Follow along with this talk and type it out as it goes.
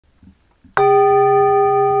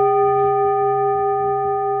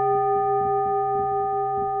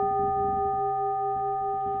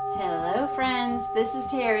This is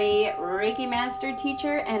Terry, Reiki Master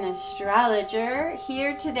Teacher and Astrologer,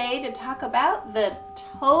 here today to talk about the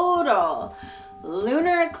total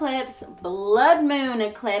lunar eclipse, blood moon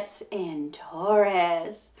eclipse in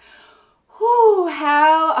Taurus. Whew,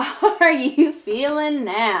 how are you feeling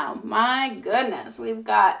now? My goodness, we've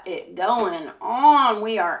got it going on.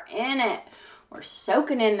 We are in it. We're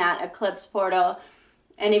soaking in that eclipse portal.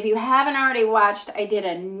 And if you haven't already watched, I did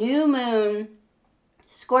a new moon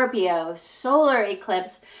Scorpio solar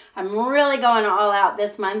eclipse. I'm really going all out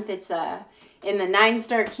this month. It's in the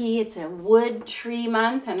 9-star key. It's a wood tree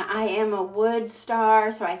month, and I am a wood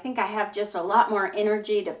star, so I think I have just a lot more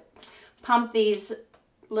energy to pump these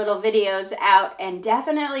little videos out. And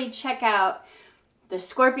definitely check out the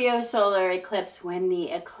Scorpio solar eclipse when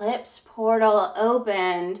the eclipse portal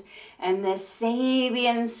opened, and the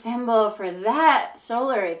Sabian symbol for that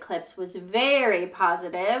solar eclipse was very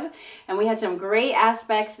positive, and we had some great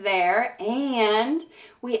aspects there. And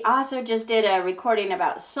we also just did a recording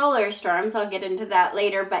about solar storms. I'll get into that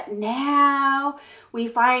later, but now we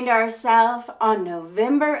find ourselves on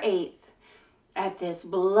November 8th at this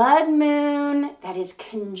blood moon that is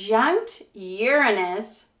conjunct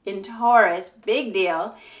Uranus in Taurus. Big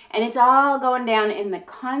deal. And it's all going down in the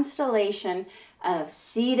constellation of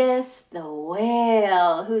Cetus, the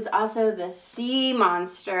whale, who's also the sea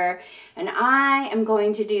monster. And I am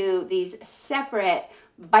going to do these separate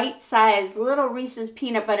bite-sized little Reese's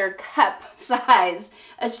peanut butter cup size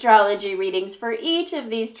astrology readings for each of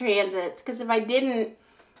these transits, because if I didn't,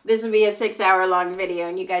 this would be a 6-hour long video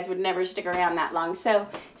and you guys would never stick around that long. So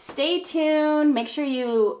stay tuned. Make sure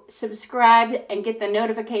you subscribe and get the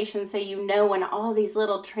notification so you know when all these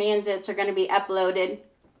little transits are going to be uploaded,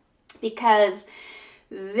 because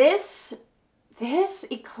this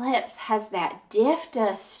eclipse has that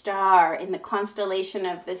Difta star in the constellation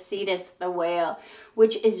of the Cetus, the whale,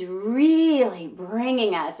 which is really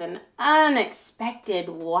bringing us an unexpected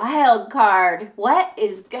wild card. What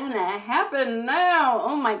is gonna happen now?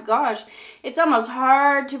 Oh my gosh, it's almost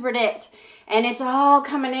hard to predict. And it's all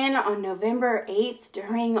coming in on November 8th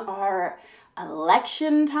during our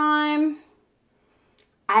election time.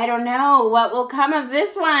 I don't know what will come of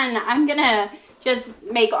this one. I'm gonna just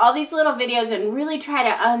make all these little videos and really try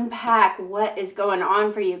to unpack what is going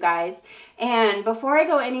on for you guys. And before I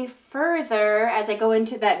go any further, as I go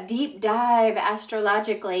into that deep dive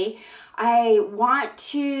astrologically, I want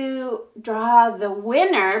to draw the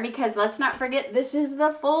winner, because let's not forget this is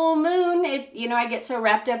the full moon. I get so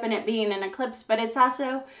wrapped up in it being an eclipse, but it's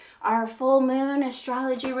also our full moon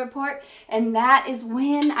astrology report, and that is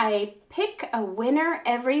when I pick a winner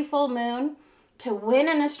every full moon to win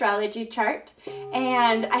an astrology chart.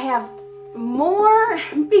 And I have more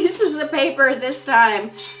pieces of paper this time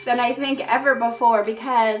than I think ever before,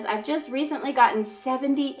 because I've just recently gotten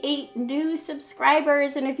 78 new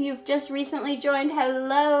subscribers. And if you've just recently joined,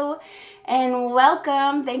 hello and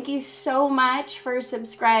welcome. Thank you so much for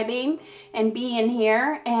subscribing and being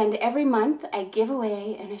here. And every month I give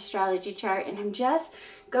away an astrology chart, and I'm just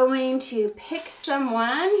going to pick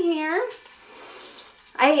someone here.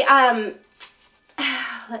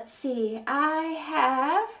 Let's see, I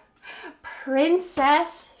have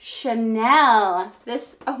Princess Chanel.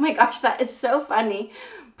 Oh my gosh, that is so funny.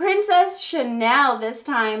 Princess Chanel this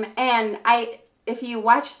time. And if you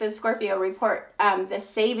watch the Scorpio report, the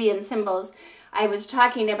Sabian Symbols, I was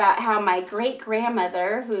talking about how my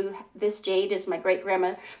great-grandmother, this jade is my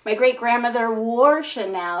great-grandmother wore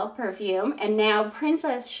Chanel perfume, and now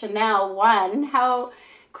Princess Chanel won. How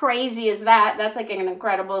crazy is that? That's like an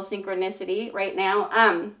incredible synchronicity right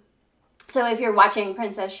now. So if you're watching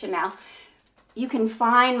Princess Chanel, you can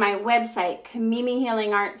find my website,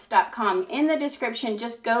 KamimiHealingArts.com, in the description.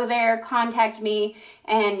 Just go there, contact me,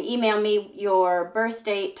 and email me your birth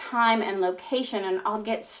date, time, and location, and I'll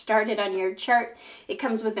get started on your chart. It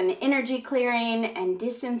comes with an energy clearing and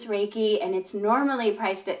distance Reiki, and it's normally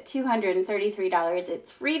priced at $233.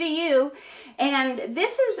 It's free to you. And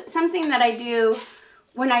this is something that I do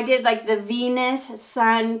when I did like the Venus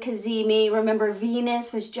Sun Cazimi. Remember,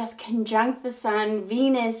 Venus was just conjunct the sun.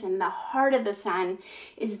 Venus in the heart of the sun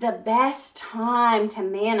is the best time to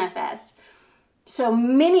manifest. So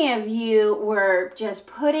many of you were just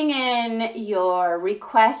putting in your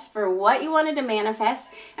requests for what you wanted to manifest,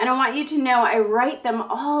 and I want you to know I write them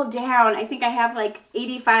all down. I think I have like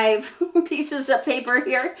 85 pieces of paper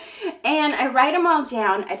here, and I write them all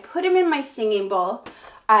down. I put them in my singing bowl.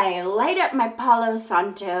 I light up my Palo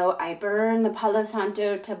Santo. I burn the Palo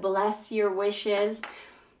Santo to bless your wishes.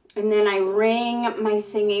 And then I ring my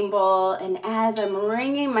singing bowl. And as I'm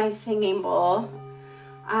ringing my singing bowl,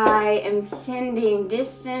 I am sending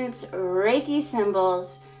distance Reiki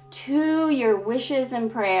symbols to your wishes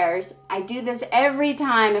and prayers. I do this every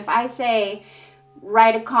time. If I say,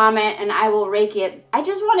 write a comment and I will Reiki it. I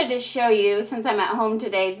just wanted to show you, since I'm at home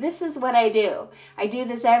today, this is what I do. I do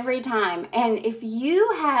this every time. And if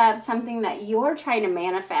you have something that you're trying to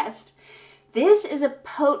manifest, this is a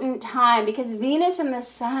potent time because Venus and the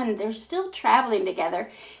Sun, they're still traveling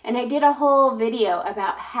together. And I did a whole video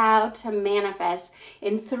about how to manifest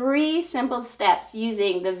in 3 simple steps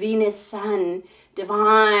using the Venus-Sun,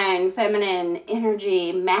 divine, feminine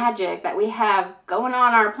energy, magic that we have going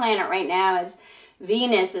on our planet right now, as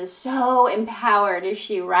Venus is so empowered as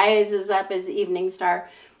she rises up as evening star.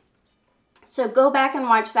 So go back and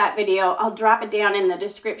watch that video. I'll drop it down in the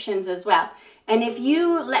descriptions as well. And if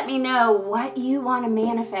you let me know what you want to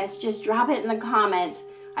manifest, just drop it in the comments.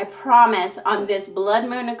 I promise on this blood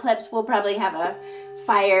moon eclipse, we'll probably have a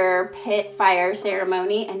pit fire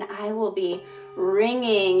ceremony, and I will be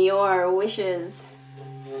ringing your wishes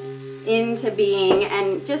into being.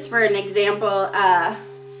 And just for an example,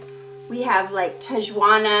 we have like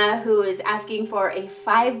Tajwana, who is asking for a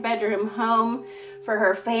 5-bedroom home for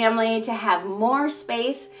her family to have more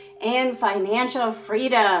space and financial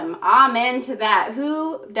freedom. Amen to that.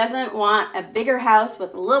 Who doesn't want a bigger house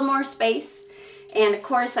with a little more space? And of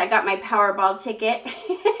course, I got my Powerball ticket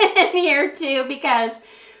in here too, because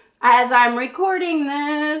as I'm recording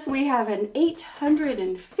this, we have an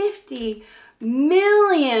 $850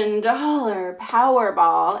 million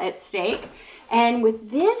Powerball at stake. And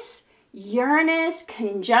with this Uranus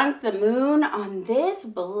conjunct the moon on this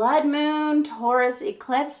blood moon Taurus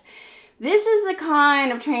eclipse, this is the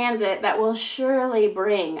kind of transit that will surely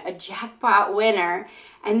bring a jackpot winner.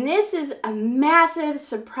 And this is a massive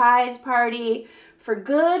surprise party for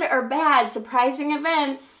good or bad. Surprising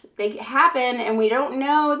events, they happen and we don't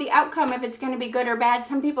know the outcome if it's going to be good or bad.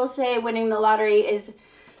 Some people say winning the lottery is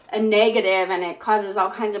a negative and it causes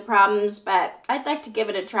all kinds of problems, but I'd like to give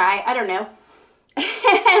it a try. I don't know.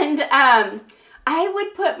 And I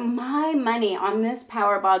would put my money on this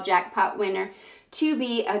Powerball jackpot winner to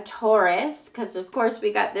be a Taurus, because of course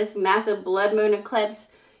we got this massive blood moon eclipse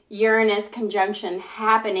Uranus conjunction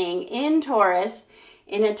happening in Taurus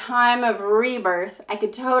in a time of rebirth. I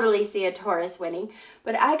could totally see a Taurus winning,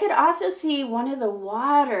 but I could also see one of the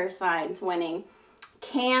water signs winning.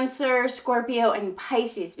 Cancer, Scorpio, and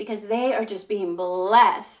Pisces, because they are just being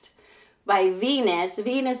blessed by Venus.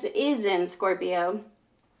 Venus is in Scorpio.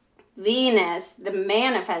 Venus, the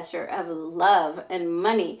manifester of love and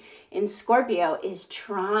money in Scorpio, is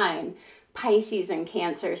trine Pisces and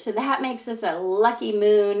Cancer. So that makes us a lucky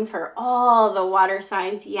moon for all the water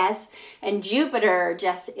signs. Yes, and Jupiter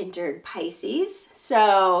just entered Pisces.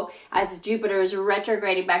 So as Jupiter is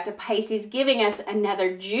retrograding back to Pisces, giving us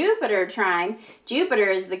another Jupiter trine. Jupiter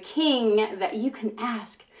is the king that you can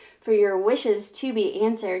ask for your wishes to be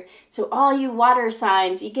answered. So all you water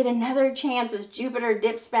signs, you get another chance as Jupiter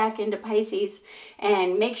dips back into Pisces.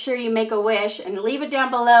 And make sure you make a wish and leave it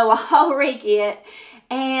down below. I'll Reiki it.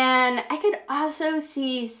 And I could also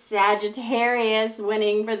see Sagittarius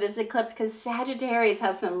winning for this eclipse, because Sagittarius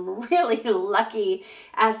has some really lucky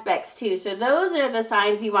aspects too. So those are the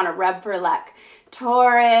signs you want to rub for luck.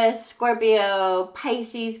 Taurus, Scorpio,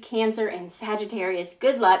 Pisces, Cancer, and Sagittarius.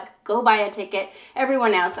 Good luck. Go buy a ticket.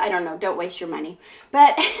 Everyone else, I don't know, don't waste your money.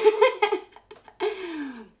 But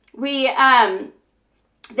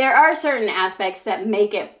there are certain aspects that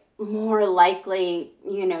make it more likely,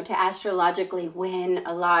 you know, to astrologically win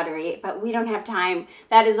a lottery, but we don't have time.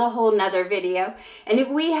 That is a whole nother video. And if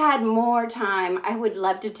we had more time, I would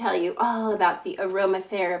love to tell you all about the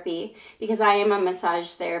aromatherapy, because I am a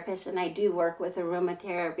massage therapist and I do work with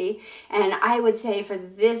aromatherapy. And I would say for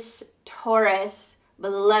this Taurus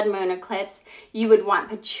blood moon eclipse, you would want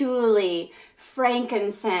patchouli,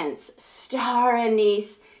 frankincense, star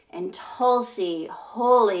anise, and Tulsi,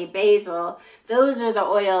 holy basil. Those are the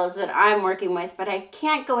oils that I'm working with, but I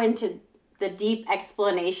can't go into the deep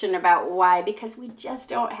explanation about why, because we just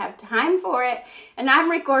don't have time for it. And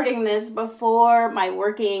I'm recording this before my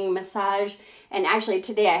working massage. And actually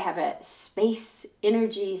today I have a space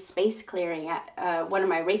clearing at one of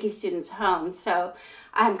my Reiki students' homes. So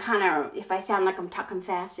I'm kind of, if I sound like I'm talking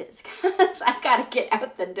fast, it's because I got to get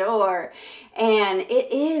out the door. And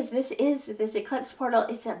this eclipse portal,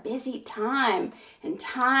 it's a busy time, and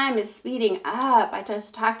time is speeding up. I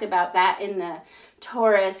just talked about that in the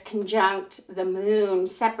Taurus conjunct the moon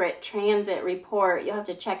separate transit report. You'll have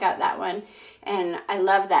to check out that one. And I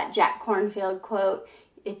love that Jack Kornfield quote.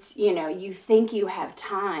 It's, you know, you think you have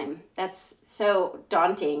time. That's so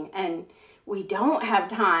daunting. And we don't have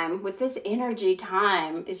time. With this energy,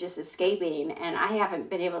 time is just escaping, and I haven't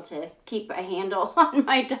been able to keep a handle on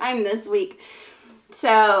my time this week.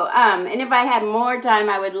 So, and if I had more time,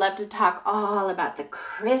 I would love to talk all about the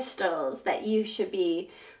crystals that you should be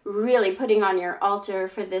really putting on your altar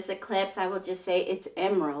for this eclipse. I will just say it's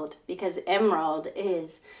emerald, because emerald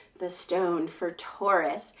is the stone for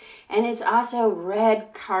Taurus. And it's also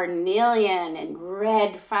red carnelian and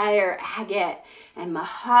red fire agate and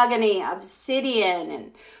mahogany obsidian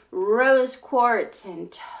and rose quartz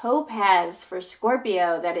and topaz for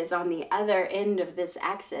Scorpio that is on the other end of this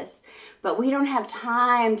axis. But we don't have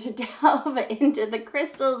time to delve into the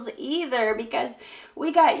crystals either, because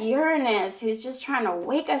we got Uranus who's just trying to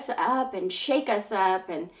wake us up and shake us up.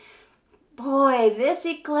 And boy, this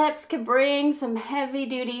eclipse could bring some heavy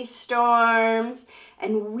duty storms,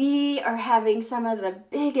 and we are having some of the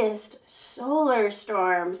biggest solar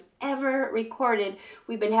storms ever recorded.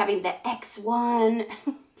 We've been having the X1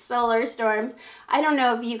 solar storms. I don't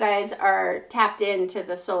know if you guys are tapped into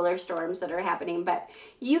the solar storms that are happening, but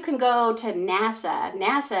you can go to NASA.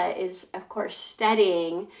 NASA is, of course,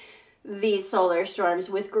 studying these solar storms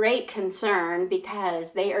with great concern,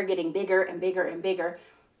 because they are getting bigger and bigger and bigger.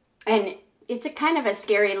 And it's a kind of a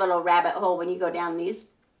scary little rabbit hole when you go down these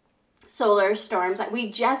solar storms.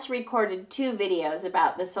 We just recorded 2 videos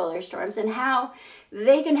about the solar storms and how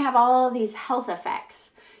they can have all these health effects.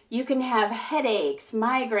 You can have headaches,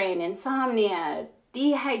 migraine, insomnia,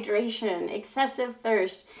 dehydration, excessive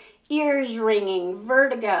thirst, ears ringing,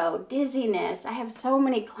 vertigo, dizziness. I have so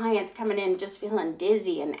many clients coming in just feeling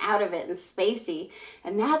dizzy and out of it and spacey.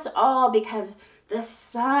 And that's all because the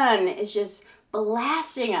sun is just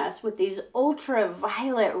blasting us with these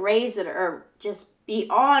ultraviolet rays that are just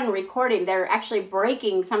beyond recording. They're actually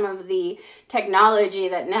breaking some of the technology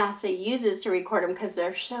that NASA uses to record them because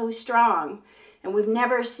they're so strong. And we've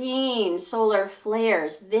never seen solar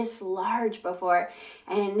flares this large before.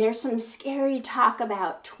 And there's some scary talk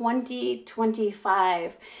about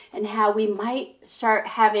 2025 and how we might start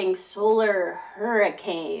having solar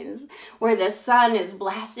hurricanes, where the sun is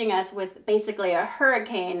blasting us with basically a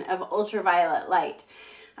hurricane of ultraviolet light.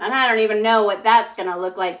 And I don't even know what that's going to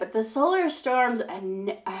look like, but the solar storms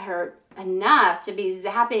are enough to be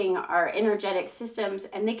zapping our energetic systems,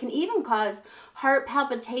 and they can even cause heart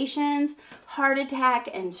palpitations, heart attack,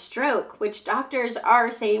 and stroke, which doctors are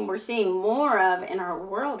saying we're seeing more of in our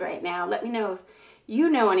world right now. Let me know if you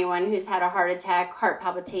know anyone who's had a heart attack, heart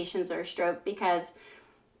palpitations, or stroke, because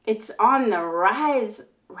it's on the rise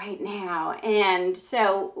right now. And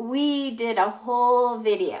so we did a whole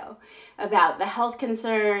video about the health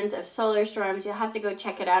concerns of solar storms. You'll have to go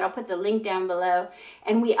check it out. I'll put the link down below.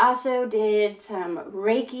 And we also did some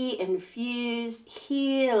Reiki infused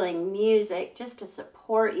healing music just to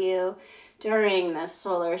support you during the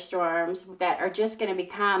solar storms that are just going to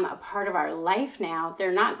become a part of our life now.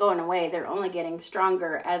 They're not going away. They're only getting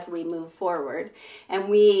stronger as we move forward. And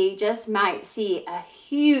we just might see a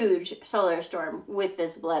huge solar storm with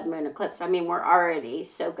this blood moon eclipse. I mean, we're already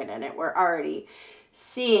soaking in it. We're already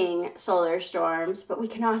seeing solar storms, but we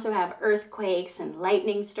can also have earthquakes and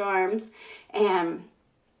lightning storms. And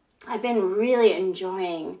I've been really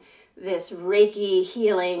enjoying this Reiki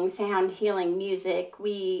healing, sound healing music.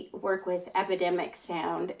 We work with Epidemic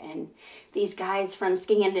Sound, and these guys from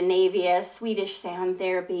Scandinavia, Swedish Sound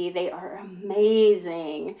Therapy, they are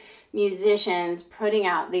amazing musicians putting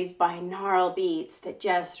out these binaural beats that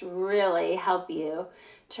just really help you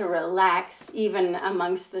to relax even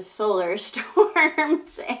amongst the solar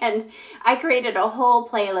storms. And I created a whole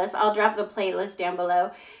playlist. I'll drop the playlist down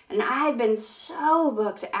below. And I've been so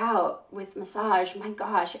booked out with massage, my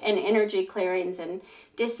gosh, and energy clearings and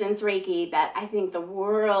distance Reiki that I think the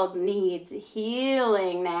world needs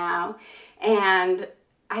healing now. And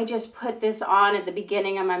I just put this on at the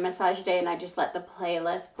beginning of my massage day, and I just let the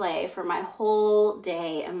playlist play for my whole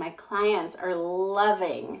day, and my clients are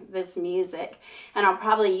loving this music. And I'll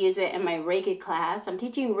probably use it in my Reiki class. I'm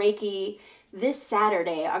teaching Reiki this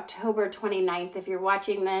Saturday, October 29th. If you're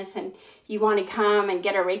watching this and you want to come and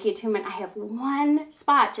get a Reiki attunement, I have one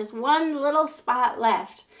spot, just one little spot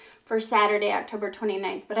left for Saturday, October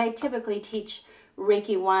 29th. But I typically teach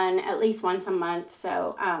Reiki 1 at least once a month.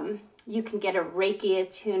 So you can get a Reiki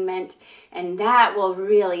attunement, and that will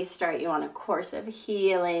really start you on a course of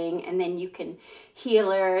healing, and then you can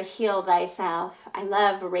heal thyself. I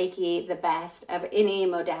love Reiki the best of any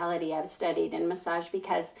modality I've studied in massage,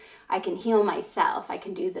 because I can heal myself. I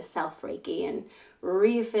can do the self Reiki and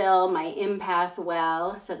refill my empath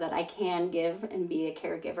well so that I can give and be a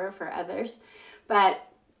caregiver for others. But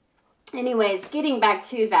anyways, getting back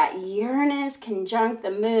to that Uranus conjunct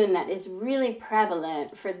the moon that is really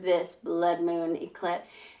prevalent for this blood moon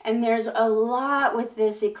eclipse. And there's a lot with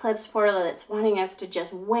this eclipse portal that's wanting us to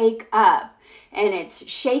just wake up, and it's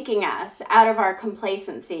shaking us out of our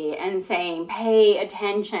complacency and saying, pay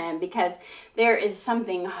attention, because there is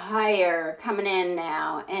something higher coming in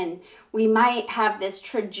now. And we might have this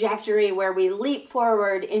trajectory where we leap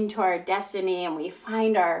forward into our destiny and we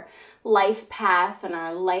find our life path and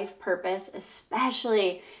our life purpose,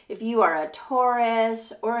 especially if you are a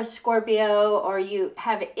Taurus or a Scorpio, or you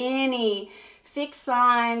have any fixed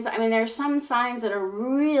signs. I mean, there's some signs that are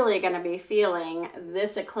really going to be feeling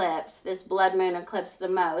this eclipse, this blood moon eclipse the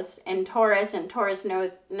most. And Taurus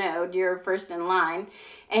node, you're first in line.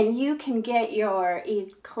 And you can get your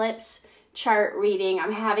eclipse chart reading.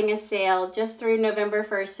 I'm having a sale just through November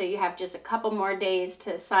 1st, so you have just a couple more days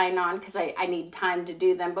to sign on, because I need time to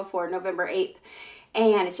do them before November 8th.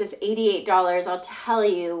 And it's just $88. I'll tell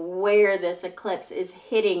you where this eclipse is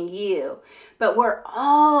hitting you. But we're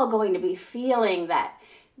all going to be feeling that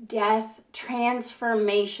death,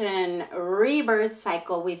 transformation, rebirth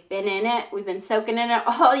cycle. We've been in it. We've been soaking in it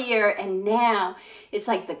all year. And now it's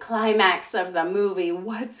like the climax of the movie.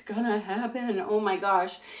 What's going to happen? Oh my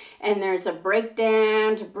gosh. And there's a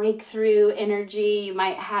breakdown to breakthrough energy. You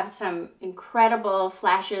might have some incredible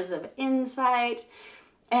flashes of insight.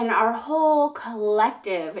 And our whole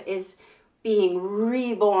collective is being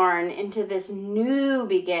reborn into this new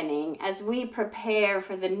beginning as we prepare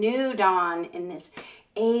for the new dawn in this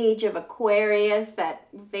age of Aquarius that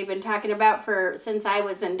they've been talking about since I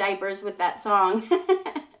was in diapers with that song.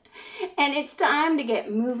 And it's time to get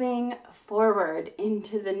moving forward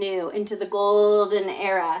into the new, into the golden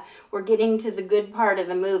era. We're getting to the good part of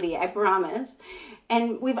the movie, I promise.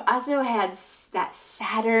 And we've also had that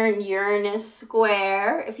Saturn-Uranus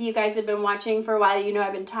square. If you guys have been watching for a while, you know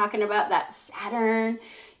I've been talking about that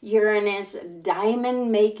Saturn-Uranus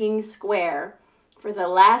diamond-making square for the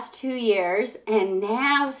last 2 years. And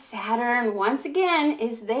now Saturn, once again,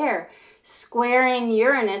 is there, squaring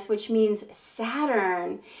Uranus, which means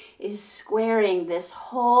Saturn is squaring this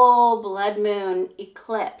whole blood moon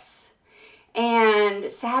eclipse.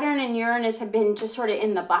 And Saturn and Uranus have been just sort of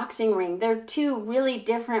in the boxing ring. They're two really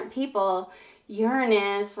different people.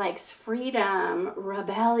 Uranus likes freedom,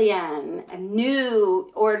 rebellion, a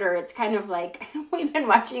new order. It's kind of like, we've been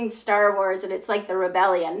watching Star Wars, and it's like the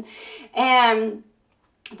rebellion. And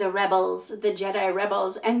the rebels, the Jedi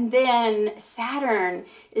rebels. And then Saturn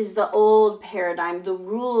is the old paradigm, the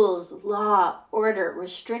rules, law, order,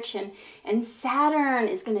 restriction. And Saturn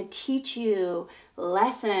is going to teach you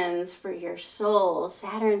lessons for your soul.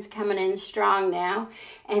 Saturn's coming in strong now.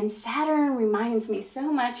 And Saturn reminds me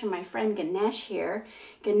so much of my friend Ganesh here.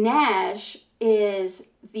 Ganesh is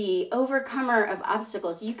the overcomer of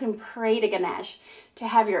obstacles. You can pray to Ganesh to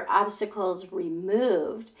have your obstacles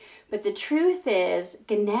removed. But the truth is,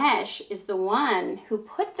 Ganesh is the one who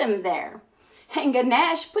put them there. And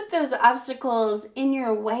Ganesh put those obstacles in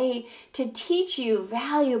your way to teach you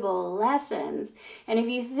valuable lessons. And if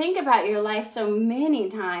you think about your life, so many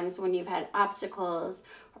times when you've had obstacles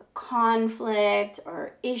or conflict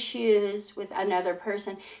or issues with another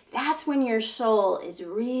person, that's when your soul is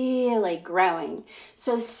really growing.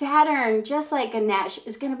 So Saturn, just like Ganesh,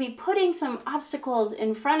 is going to be putting some obstacles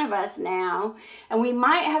in front of us now. And we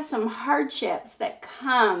might have some hardships that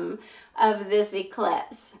come of this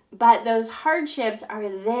eclipse, but those hardships are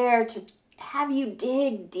there to have you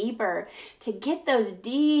dig deeper, to get those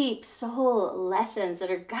deep soul lessons that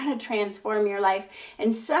are going to transform your life.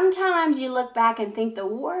 And sometimes you look back and think the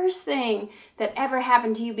worst thing that ever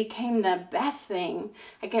happened to you became the best thing.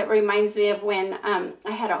 Like, it reminds me of when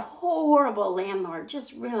I had a horrible landlord,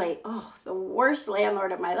 just really, the worst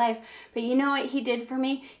landlord of my life. But you know what he did for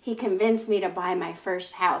me? He convinced me to buy my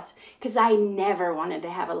first house, because I never wanted to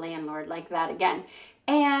have a landlord like that again.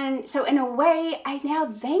 And so in a way, I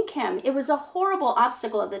now thank him. It was a horrible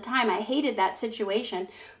obstacle at the time. I hated that situation,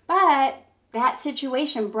 but that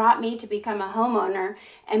situation brought me to become a homeowner,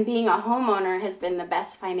 and being a homeowner has been the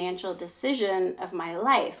best financial decision of my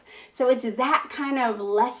life. So it's that kind of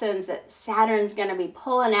lessons that Saturn's going to be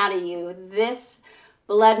pulling out of you this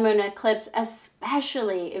blood moon eclipse,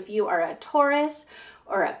 especially if you are a Taurus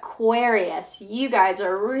or Aquarius. You guys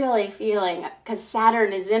are really feeling, because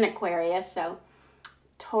Saturn is in Aquarius, so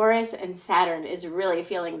Taurus and Saturn is really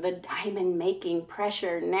feeling the diamond making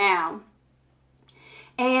pressure now.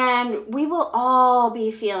 And we will all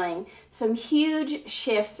be feeling some huge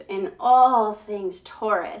shifts in all things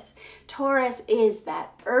Taurus. Taurus is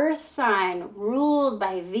that earth sign ruled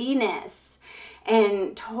by Venus.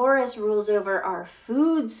 And Taurus rules over our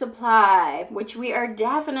food supply, which we are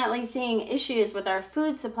definitely seeing issues with our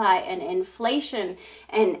food supply and inflation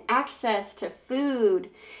and access to food.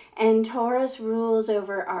 And Taurus rules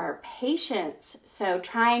over our patience. So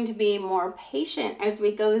trying to be more patient as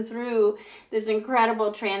we go through this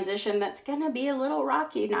incredible transition that's going to be a little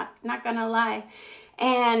rocky, not going to lie.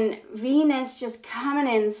 And Venus just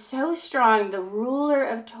coming in so strong, the ruler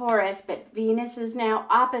of Taurus, but Venus is now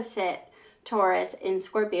opposite Taurus in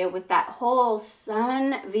Scorpio with that whole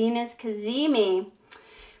Sun-Venus cazimi.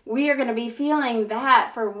 We are going to be feeling that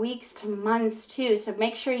for weeks to months too. So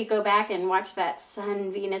make sure you go back and watch that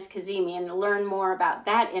Sun-Venus cazimi and learn more about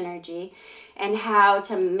that energy and how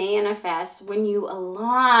to manifest. When you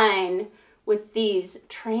align with these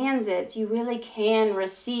transits, you really can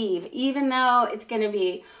receive. Even though it's going to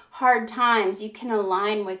be hard times, you can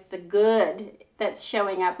align with the good that's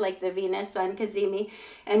showing up, like the Venus Sun cazimi,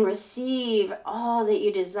 and receive all that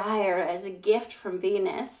you desire as a gift from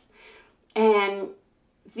Venus. And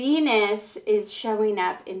Venus is showing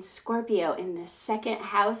up in Scorpio in the second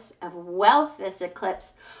house of wealth this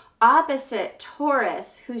eclipse, opposite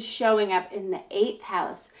Taurus, who's showing up in the 8th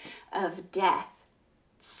house of death,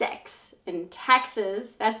 sex, and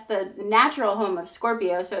taxes. That's the natural home of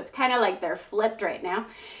Scorpio, so it's kind of like they're flipped right now.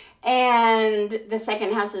 And the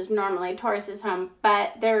second house is normally Taurus's home,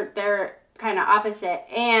 but they're kind of opposite.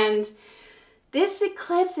 And this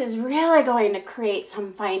eclipse is really going to create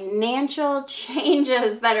some financial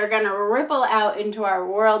changes that are going to ripple out into our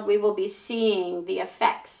world. We will be seeing the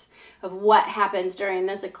effects of what happens during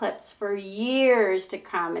this eclipse for years to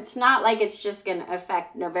come. It's not like it's just going to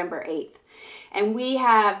affect November 8th. And we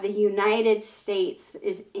have the United States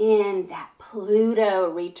is in that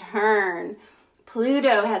Pluto return.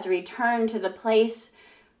 Pluto has returned to the place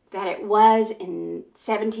that it was in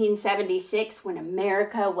 1776 when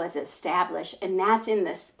America was established. And that's in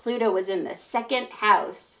this, Pluto was in the second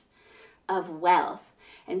house of wealth.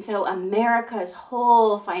 And so America's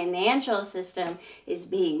whole financial system is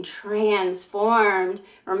being transformed.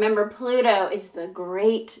 Remember, Pluto is the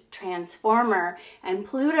great transformer, and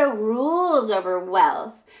Pluto rules over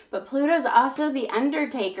wealth. But Pluto's also the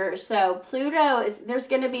undertaker. So there's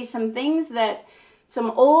going to be some things that,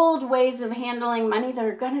 some old ways of handling money that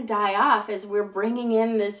are going to die off as we're bringing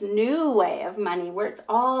in this new way of money where it's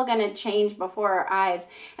all going to change before our eyes.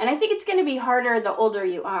 And I think it's going to be harder the older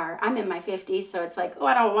you are. I'm in my 50s, so it's like, oh,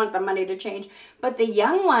 I don't want the money to change. But the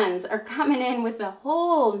young ones are coming in with a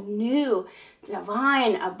whole new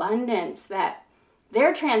divine abundance that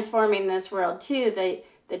they're transforming this world too.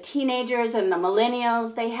 The teenagers and the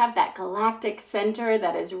millennials, they have that galactic center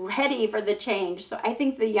that is ready for the change. So I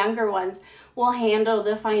think the younger ones will handle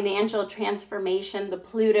the financial transformation, the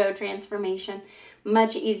Pluto transformation,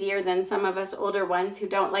 much easier than some of us older ones who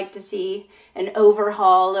don't like to see an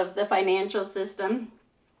overhaul of the financial system.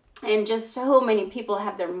 And just so many people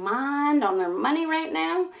have their mind on their money right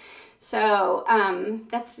now. So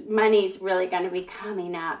money's really going to be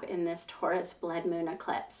coming up in this Taurus blood moon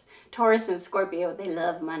eclipse. Taurus and Scorpio, they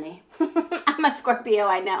love money. I'm a Scorpio,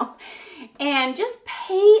 I know. And just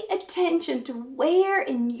pay attention to where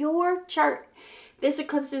in your chart this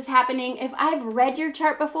eclipse is happening. If I've read your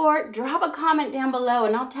chart before, drop a comment down below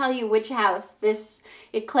and I'll tell you which house this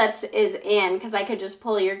eclipse is in, because I could just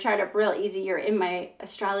pull your chart up real easy. You're in my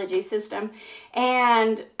astrology system.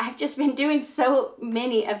 And I've just been doing so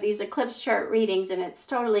many of these eclipse chart readings, and it's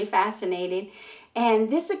totally fascinating.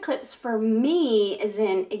 And this eclipse for me is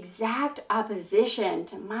in exact opposition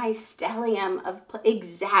to my stellium of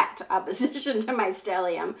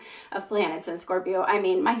planets in Scorpio. I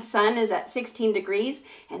mean, my sun is at 16 degrees,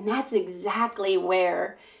 and that's exactly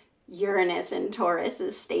where Uranus in Taurus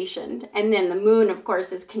is stationed. And then the moon, of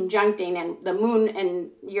course, is conjuncting, and the moon and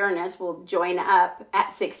Uranus will join up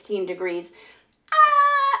at 16 degrees.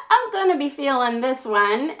 I'm going to be feeling this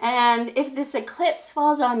one. And if this eclipse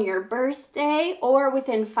falls on your birthday or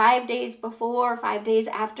within 5 days before, 5 days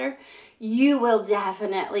after, you will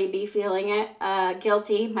definitely be feeling it.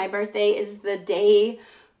 Guilty. My birthday is the day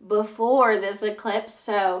before this eclipse.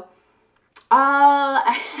 So all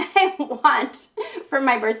I want for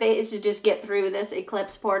my birthday is to just get through this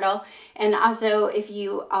eclipse portal. And also, if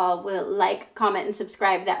you all will like, comment, and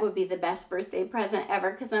subscribe, that would be the best birthday present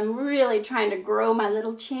ever, because I'm really trying to grow my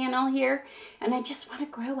little channel here, and I just want to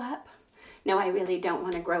grow up. No, I really don't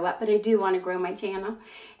want to grow up, but I do want to grow my channel.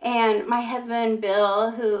 And my husband, Bill,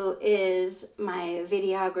 who is my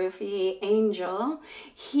videography angel,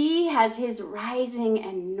 he has his rising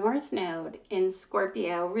and north node in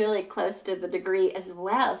Scorpio, really close to the degree as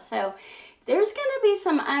well. So There's going to be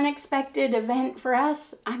some unexpected event for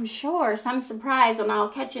us, I'm sure, some surprise, and I'll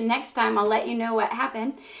catch you next time. I'll let you know what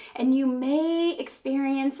happened. And you may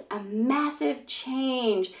experience a massive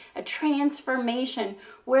change, a transformation,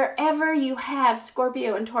 wherever you have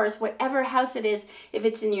Scorpio and Taurus, whatever house it is. If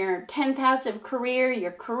it's in your 10th house of career,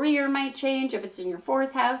 your career might change. If it's in your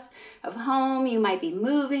 4th house of home, you might be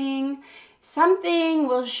moving. Something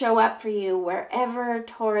will show up for you wherever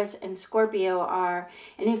Taurus and Scorpio are.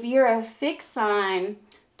 And if you're a fixed sign,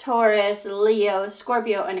 Taurus, Leo,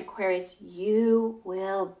 Scorpio, and Aquarius, you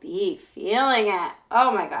will be feeling it.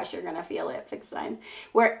 Oh my gosh, you're going to feel it, fixed signs.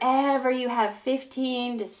 Wherever you have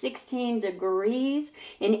 15 to 16 degrees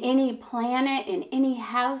in any planet, in any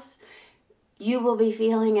house, you will be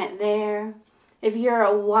feeling it there. If you're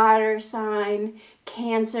a water sign,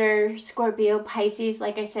 Cancer, Scorpio, Pisces,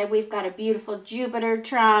 like I said, we've got a beautiful Jupiter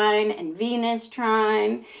trine and Venus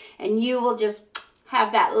trine, and you will just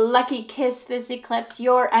have that lucky kiss this eclipse.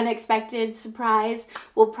 Your unexpected surprise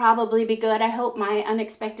will probably be good. I hope my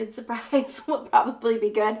unexpected surprise will probably be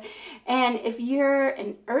good. And if you're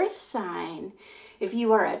an earth sign, if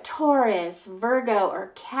you are a Taurus, Virgo,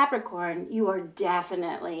 or Capricorn, you are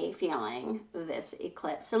definitely feeling this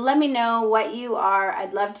eclipse. So let me know what you are.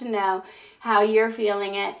 I'd love to know how you're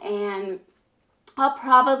feeling it. And I'll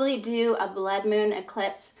probably do a blood moon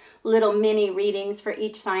eclipse, little mini readings for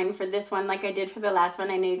each sign for this one, like I did for the last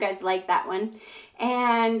one. I know you guys like that one.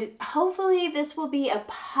 And hopefully this will be a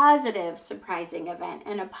positive, surprising event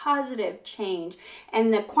and a positive change.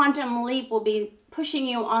 And the quantum leap will be pushing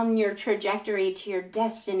you on your trajectory to your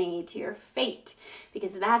destiny, to your fate,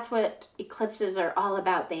 because that's what eclipses are all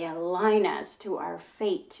about. They align us to our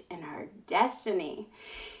fate and our destiny.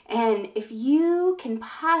 And if you can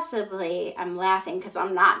possibly, I'm laughing because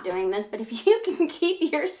I'm not doing this, but if you can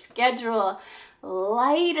keep your schedule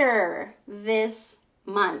lighter this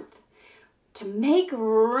month to make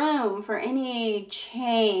room for any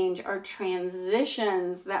change or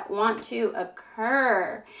transitions that want to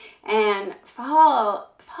occur. And fall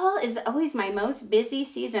is always my most busy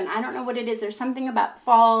season. I don't know what it is. There's something about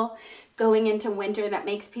fall going into winter that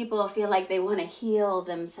makes people feel like they want to heal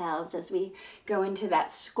themselves as we go into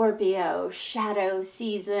that Scorpio shadow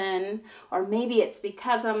season. Or maybe it's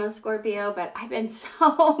because I'm a Scorpio, but I've been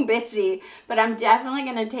so busy. But I'm definitely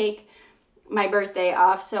going to take my birthday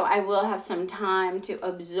off, so I will have some time to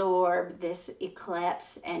absorb this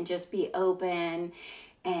eclipse and just be open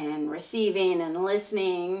and receiving and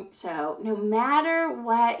listening. So no matter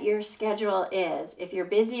what your schedule is, if you're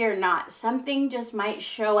busy or not, something just might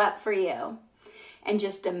show up for you and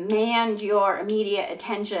just demand your immediate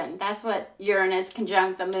attention. That's what Uranus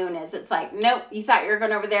conjunct the moon is. It's like, nope, you thought you were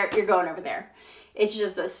going over there, you're going over there. It's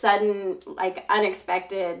just a sudden, like,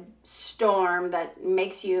 unexpected storm that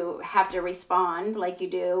makes you have to respond like you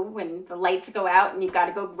do when the lights go out and you got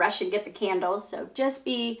to go rush and get the candles. So just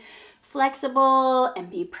be flexible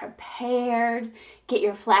and be prepared. Get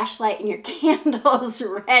your flashlight and your candles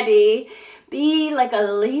ready. Be like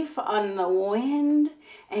a leaf on the wind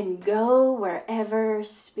and go wherever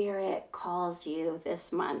Spirit calls you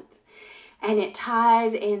this month. And it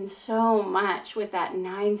ties in so much with that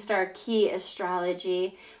 9-star key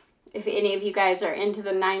astrology. If any of you guys are into the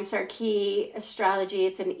 9-star key astrology,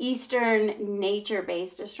 it's an Eastern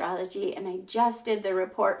nature-based astrology. And I just did the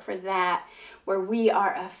report for that, where we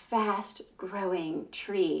are a fast-growing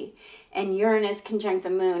tree. And Uranus conjunct the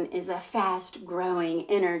moon is a fast-growing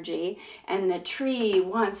energy. And the tree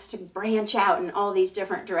wants to branch out in all these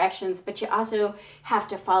different directions, but you also have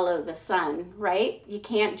to follow the sun, right? You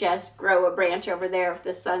can't just grow a branch over there if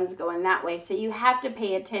the sun's going that way. So you have to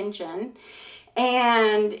pay attention.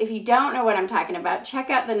 And if you don't know what I'm talking about, check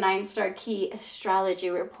out the 9-star key astrology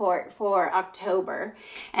report for October.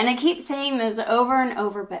 And I keep saying this over and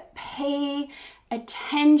over, but pay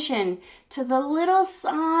attention to the little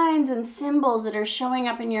signs and symbols that are showing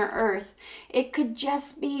up in your earth. It could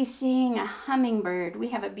just be seeing a hummingbird. We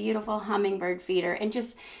have a beautiful hummingbird feeder, and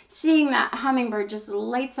just seeing that hummingbird just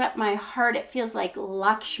lights up my heart. It feels like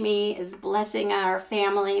Lakshmi is blessing our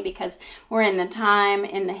family, because we're in the time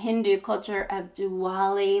in the Hindu culture of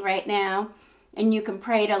Diwali right now. And you can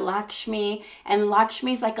pray to Lakshmi, and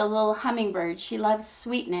Lakshmi's like a little hummingbird. She loves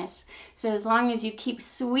sweetness. So as long as you keep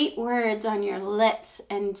sweet words on your lips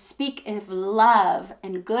and speak of love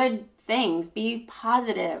and good things. Be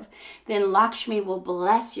positive. Then Lakshmi will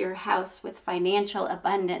bless your house with financial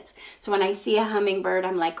abundance. So when I see a hummingbird,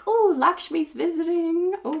 I'm like, oh, Lakshmi's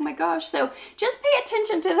visiting. Oh my gosh. So just pay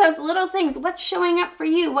attention to those little things. What's showing up for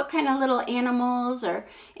you? What kind of little animals or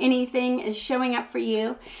anything is showing up for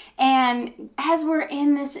you? And as we're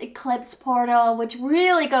in this eclipse portal, which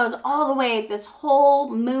really goes all the way this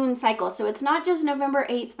whole moon cycle. So it's not just November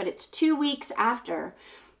 8th, but it's 2 weeks after.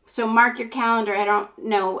 So mark your calendar. I don't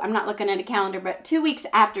know. I'm not looking at a calendar, but 2 weeks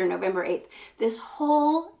after November 8th. This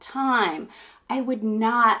whole time, I would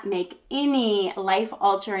not make any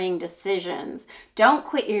life-altering decisions. Don't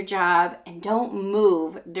quit your job and don't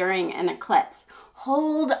move during an eclipse.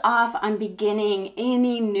 Hold off on beginning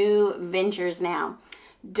any new ventures now.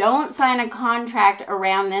 Don't sign a contract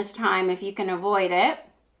around this time if you can avoid it.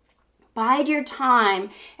 Bide your time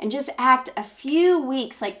and just act a few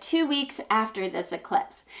weeks, like 2 weeks after this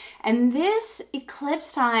eclipse. And this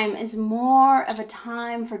eclipse time is more of a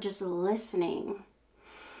time for just listening.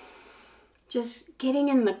 Just getting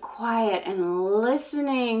in the quiet and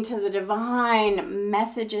listening to the divine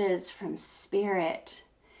messages from Spirit.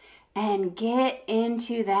 And get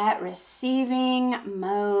into that receiving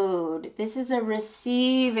mode. This is a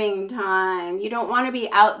receiving time. You don't want to be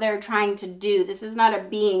out there trying to do. This is not a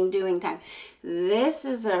being doing time. This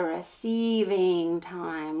is a receiving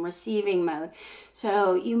time, receiving mode.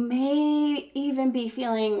 So you may even be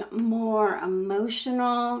feeling more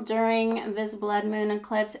emotional during this blood moon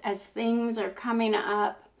eclipse as things are coming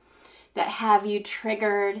up that have you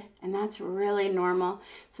triggered, and that's really normal.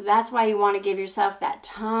 So that's why you want to give yourself that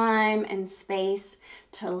time and space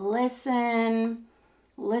to listen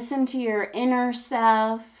to your inner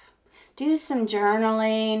self, do some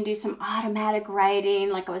journaling, do some automatic writing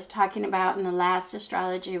like I was talking about in the last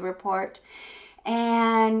astrology report,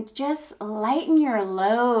 and just lighten your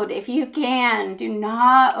load if you can. Do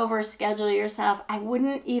not overschedule yourself. I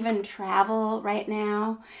wouldn't even travel right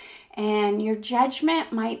now. And your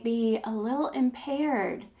judgment might be a little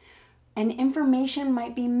impaired and information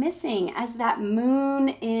might be missing as that moon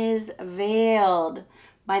is veiled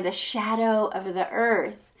by the shadow of the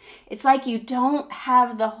earth. It's like you don't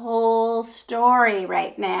have the whole story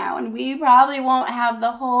right now, and we probably won't have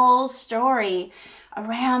the whole story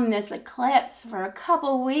around this eclipse for a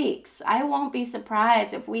couple weeks. I won't be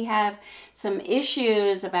surprised if we have some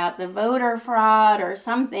issues about the voter fraud or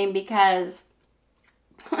something, because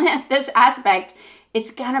this aspect,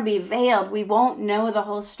 it's gonna be veiled. We won't know the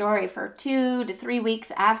whole story for 2 to 3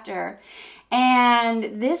 weeks after.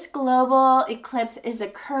 And this global eclipse is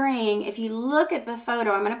occurring, if you look at the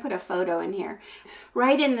photo, I'm gonna put a photo in here,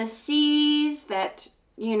 right in the seas that,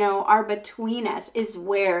 you know, are between us is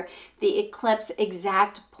where the eclipse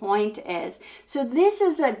exact point is. So this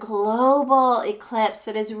is a global eclipse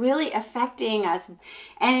that is really affecting us.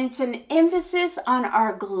 And it's an emphasis on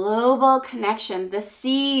our global connection, the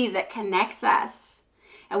sea that connects us.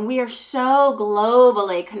 And we are so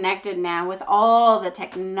globally connected now with all the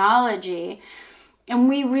technology. And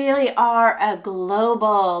we really are a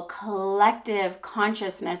global collective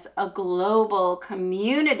consciousness, a global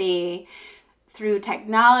community through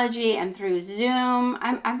technology and through Zoom.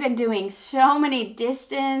 I've been doing so many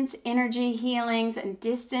distance energy healings and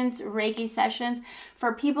distance Reiki sessions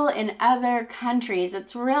for people in other countries.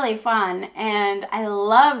 It's really fun, and I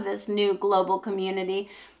love this new global community.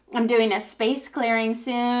 I'm doing a space clearing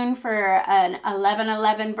soon for an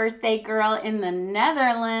 11/11 birthday girl in the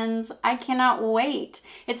Netherlands. I cannot wait.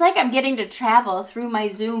 It's like I'm getting to travel through my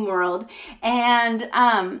Zoom world, and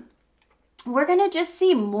we're going to just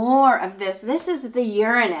see more of this. This is the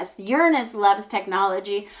Uranus. Uranus loves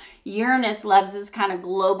technology. Uranus loves this kind of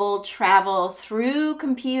global travel through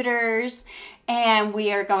computers. And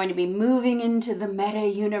we are going to be moving into the meta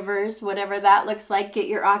universe, whatever that looks like. Get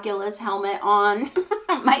your Oculus helmet on.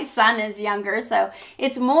 My son is younger, so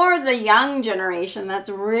it's more the young generation that's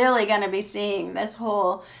really going to be seeing this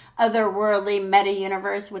whole otherworldly meta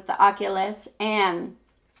universe with the Oculus. And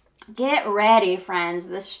get ready, friends.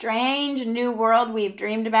 The strange new world we've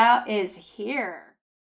dreamed about is here.